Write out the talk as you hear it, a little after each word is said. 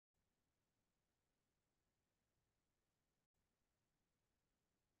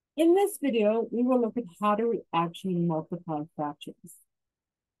In this video, we will look at how to actually multiply fractions.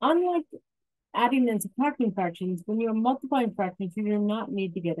 Unlike adding and subtracting fractions, when you're multiplying fractions, you do not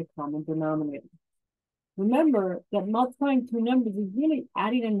need to get a common denominator. Remember that multiplying two numbers is really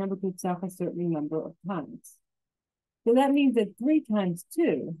adding a number to itself a certain number of times. So that means that 3 times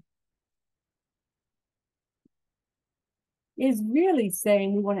 2 is really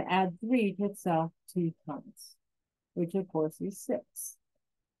saying we want to add 3 to itself 2 times, which of course is 6.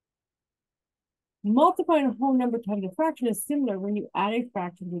 Multiplying a whole number times a fraction is similar when you add a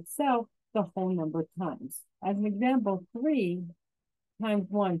fraction to itself the whole number times. As an example, 3 times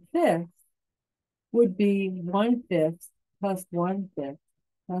 1/5 would be 1/5 plus 1/5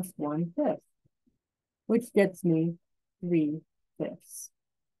 plus 1/5, which gets me 3/5.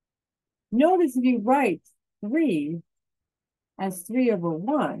 Notice if you write 3 as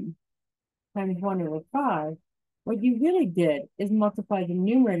 3/1 times 1/5, what you really did is multiply the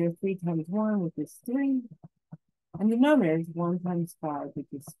numerator 3 times 1, which is 3, and the denominator is 1 times 5,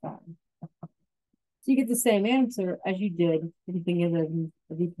 which is 5. So you get the same answer as you did if you think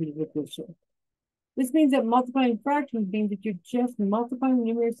of repeated addition. This means that multiplying fractions means that you're just multiplying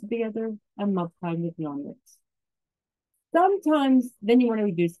the numerators together and multiplying the denominators. Sometimes then you want to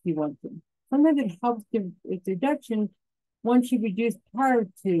reduce if you want to. Sometimes it helps with reduction once you reduce prior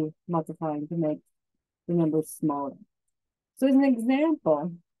to multiplying to make the numbers smaller. So as an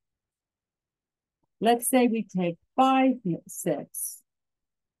example, let's say we take 5/6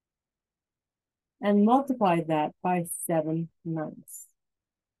 and multiply that by 7/9.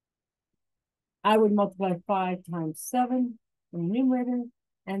 I would multiply 5 times 7 in the numerator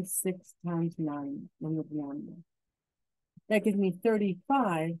and 6 times 9 in the denominator. That gives me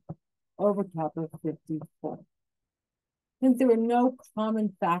 35 over top of 54. Since there were no common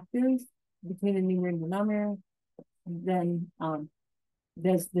factors between the numerator and the denominator, then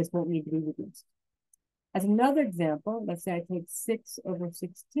this won't need to be reduced. As another example, let's say I take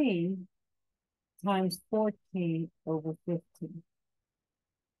 6/16 times 14/15.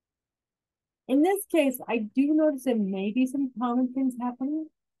 In this case, I do notice there may be some common things happening.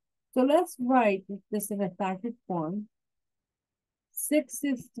 So let's write this in a factored form. 6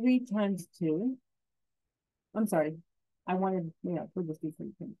 is 3 times 2. I'm sorry. I wanted, we'll just do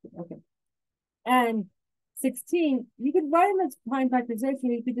 3 times 2. Okay. And 16, you could write them as prime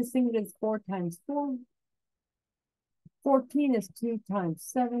factorization. You could just think it as 4 times 4. 14 is 2 times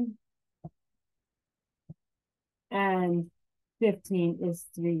 7. And 15 is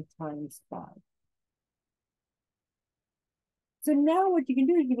 3 times 5. So now what you can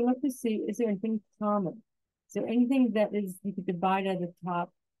do is you can look to see, is there anything common? Is there anything that is you could divide at the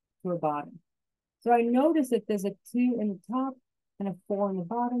top to a bottom? So I notice that there's a 2 in the top and a 4 in the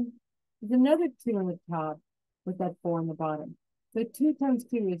bottom. There's another 2 in the top with that 4 in the bottom. So 2 times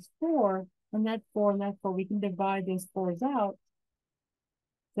 2 is 4, and that 4 and that 4, we can divide those 4s out.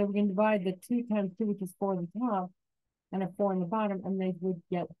 So we can divide the 2 times 2, which is 4 in the top, and a 4 in the bottom, and they would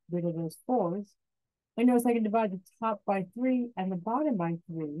get rid of those 4s. I notice I can divide the top by 3 and the bottom by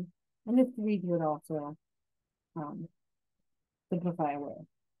 3, and the 3s would also simplify away.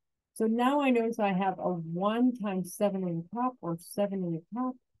 So now I notice I have a 1 times 7 in the top, or 7 in the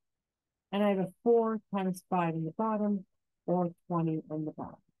top, and I have a 4 times 5 in the bottom, or 20 in the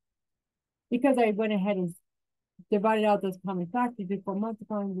bottom. Because I went ahead and divided out those common factors before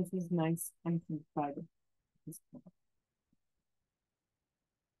multiplying, this is nice and simplified.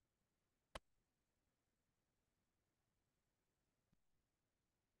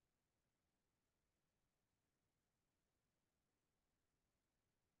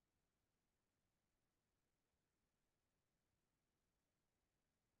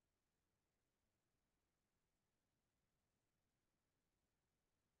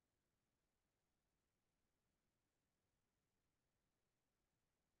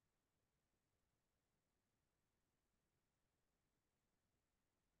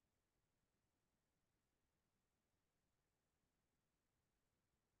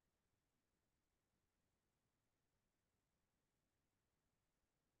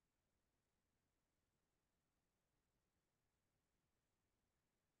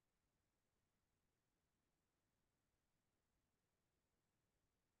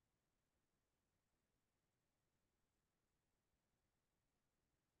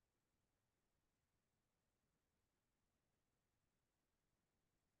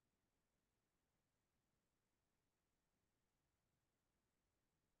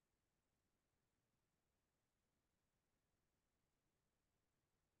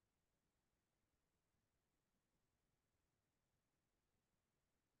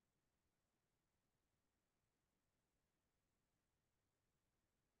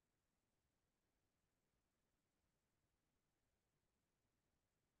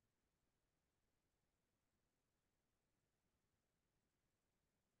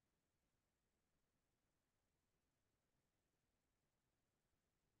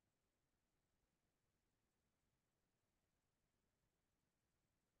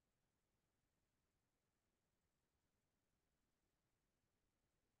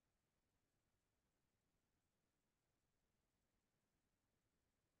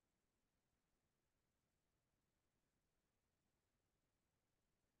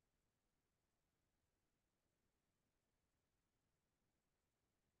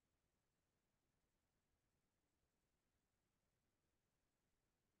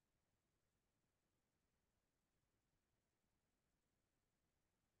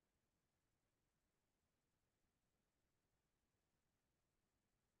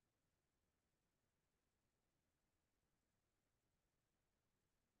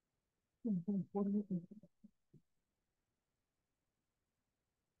 Mhm.